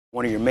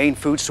One of your main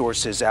food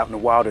sources out in the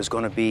wild is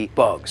going to be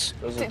bugs.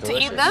 To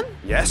eat them?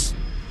 Yes.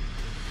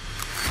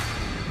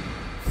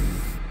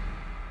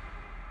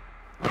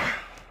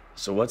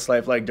 So what's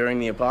life like during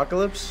the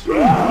apocalypse? It's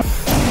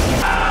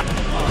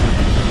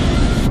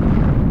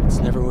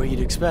never what you'd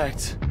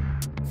expect.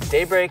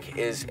 Daybreak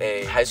is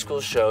a high school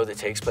show that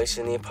takes place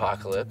in the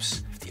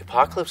apocalypse. If the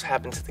apocalypse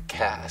happened to the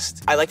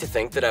cast, I like to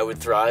think that I would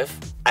thrive.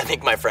 I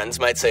think my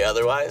friends might say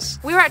otherwise.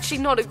 We were actually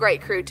not a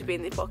great crew to be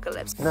in the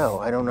apocalypse. No,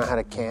 I don't know how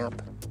to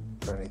camp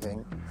or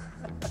anything.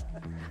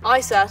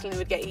 I certainly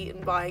would get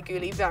eaten by a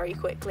ghoulie very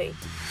quickly.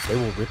 They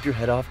will rip your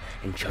head off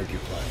and chug your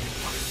blood.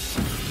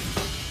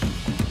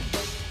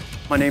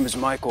 My name is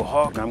Mykel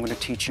Hawke, and I'm going to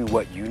teach you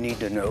what you need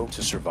to know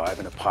to survive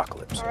an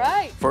apocalypse. All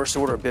right. First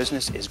order of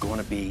business is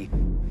going to be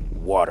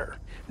water.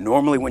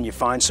 Normally when you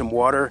find some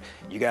water,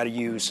 you got to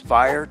use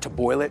fire to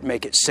boil it,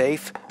 make it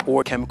safe,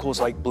 or chemicals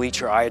like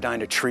bleach or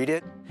iodine to treat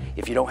it.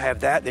 If you don't have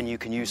that, then you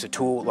can use a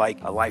tool like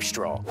a life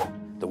straw.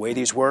 The way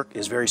these work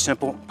is very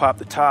simple. Pop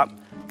the top,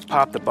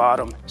 pop the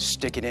bottom,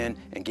 stick it in,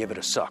 and give it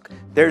a suck.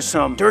 There's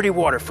some dirty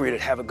water for you to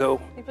have a go.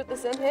 You put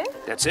this in here?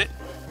 That's it.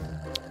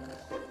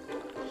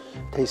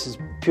 Tastes as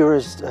pure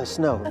as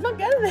snow. I'm not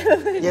getting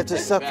it. You have to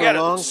suck for Yeah,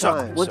 a long suck,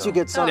 time. Once so- you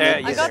get some,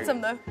 Yeah, I got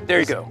some though. There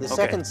you go. the Okay.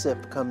 second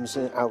sip comes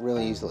out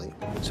really easily.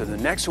 So the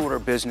next order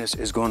of business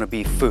is going to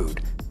be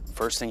food.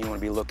 First thing you want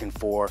to be looking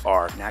for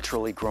are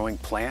naturally growing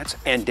plants.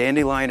 And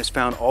dandelion is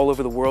found all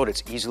over the world.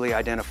 It's easily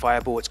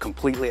identifiable. It's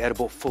completely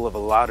edible, full of a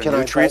lot of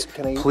nutrients.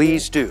 Can I eat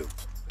Please do.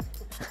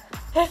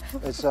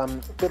 It's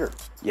bitter.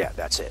 Yeah,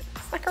 that's it.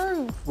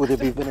 Would there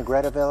be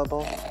vinaigrette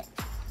available?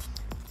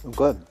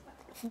 Good.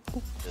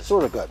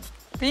 Sort of good.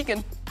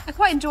 Vegan. I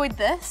quite enjoyed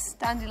this,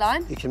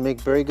 dandelion. You can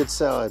make very good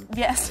salad.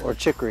 Yes. Or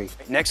chicory.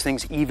 Next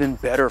thing's even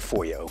better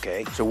for you,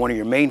 okay? So one of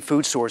your main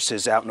food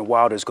sources out in the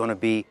wild is going to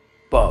be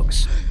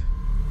bugs.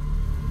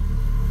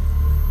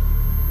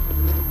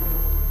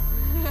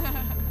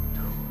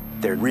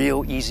 They're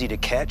real easy to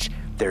catch.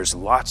 There's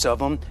lots of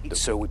them,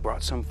 so we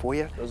brought some for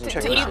you.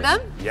 Check To it eat out.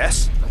 them?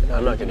 Yes.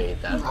 I'm not gonna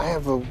eat that. I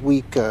have a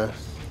weak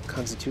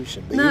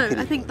constitution. But No, you could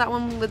I eat think that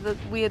one with the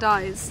weird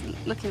eyes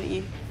looking at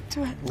you.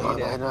 Do it. No,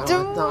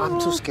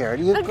 I'm too scared.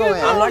 You go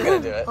ahead. I'm not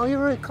gonna do it. Oh,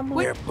 you're right. Come on.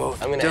 They're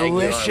both I'm gonna egg you on,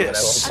 but I won't.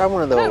 delicious. Try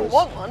one of I those. don't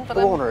want one, but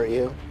It won't hurt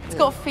you. It's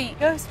got feet.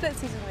 Go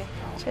splitsies with me.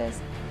 Cheers.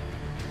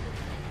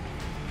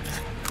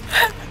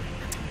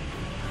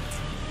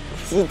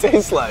 What does it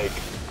taste like?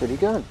 Pretty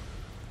good.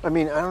 I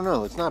mean, I don't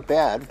know. It's not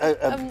bad.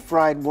 A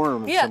fried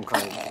worm of yeah. some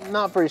kind.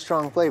 Not very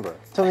strong flavor.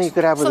 Something you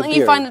could have with Something a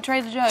beer. you find at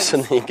Trader Joe's.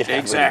 Something you can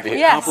have with a Exactly. beer.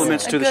 Yes.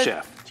 Compliments A to the good-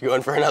 chef. You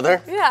going for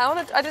another?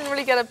 Yeah, I didn't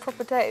really get a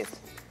proper taste.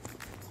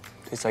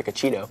 It's like a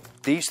Cheeto.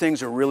 These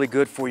things are really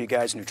good for you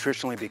guys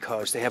nutritionally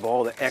because they have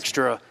all the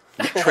extra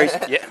trace.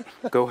 Yeah,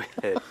 go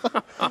ahead.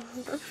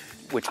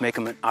 Which make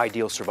them an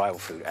ideal survival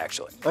food,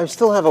 actually. I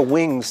still have a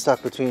wing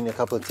stuck between a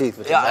couple of teeth.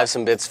 Which Yeah, is I have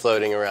some bits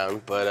floating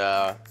around,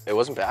 but it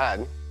wasn't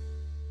bad.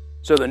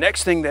 So the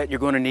next thing that you're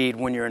going to need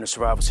when you're in a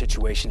survival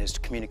situation is to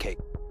communicate.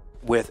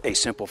 With a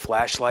simple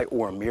flashlight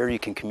or a mirror, you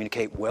can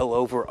communicate well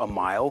over a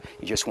mile.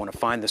 You just want to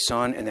find the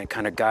sun and then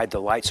kind of guide the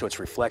light so it's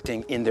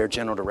reflecting in their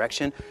general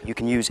direction. You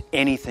can use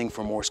anything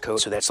for Morse code.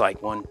 So that's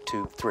like 1,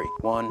 2, 3.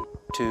 1,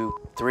 2,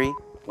 3.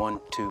 1,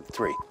 2,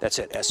 3. That's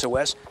it.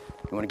 SOS.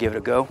 You want to give it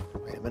a go?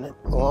 Wait a minute.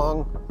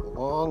 Long.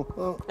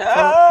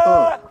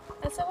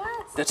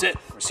 SOS. That's it.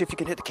 See if you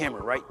can hit the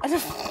camera, right? There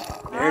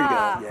you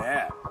go.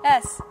 Yeah.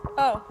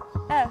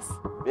 S-O-S.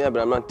 Yeah,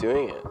 but I'm not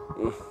doing it.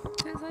 Do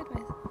it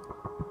sideways.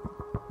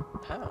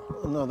 How?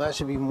 No, that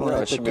should be more No, at it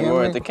the should be camera.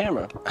 more at the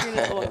camera.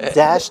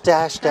 Dash,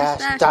 dash, dash,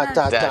 dot,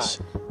 dot, Dash.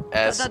 dot.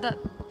 S.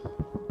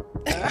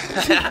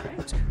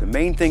 The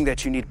main thing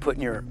that you need to put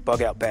in your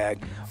bug out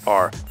bag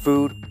are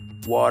food,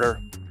 water,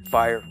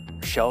 fire,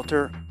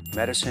 shelter,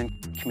 medicine,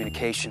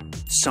 communication,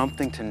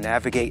 something to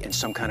navigate, and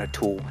some kind of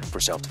tool for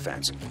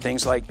self-defense.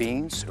 Things like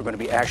beans are going to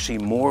be actually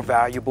more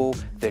valuable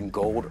than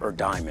gold or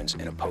diamonds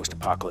in a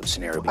post-apocalypse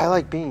scenario. I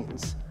like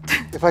beans.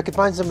 If I could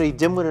find somebody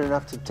dim-witted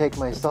enough to take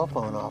my cell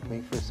phone off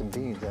me for some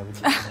beans, I would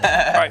do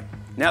that. All right,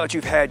 now that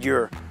you've had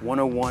your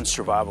 101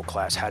 survival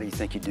class, how do you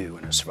think you do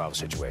in a survival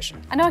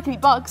situation? I know I can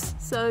eat bugs,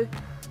 so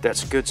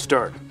That's a good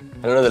start.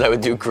 I don't know that I would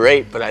do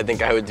great, but I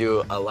think I would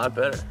do a lot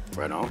better.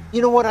 Right on.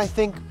 You know what? I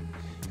think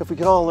if we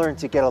could all learn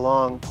to get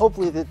along,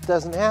 hopefully that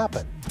doesn't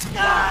happen.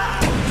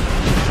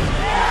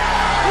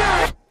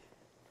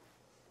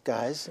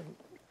 Guys.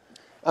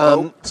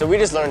 So we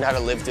just learned how to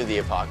live through the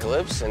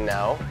apocalypse, and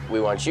now we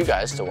want you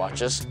guys to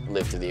watch us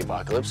live through the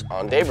apocalypse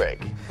on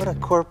Daybreak. What a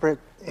corporate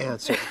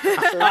answer.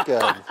 So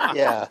good.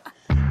 Yeah.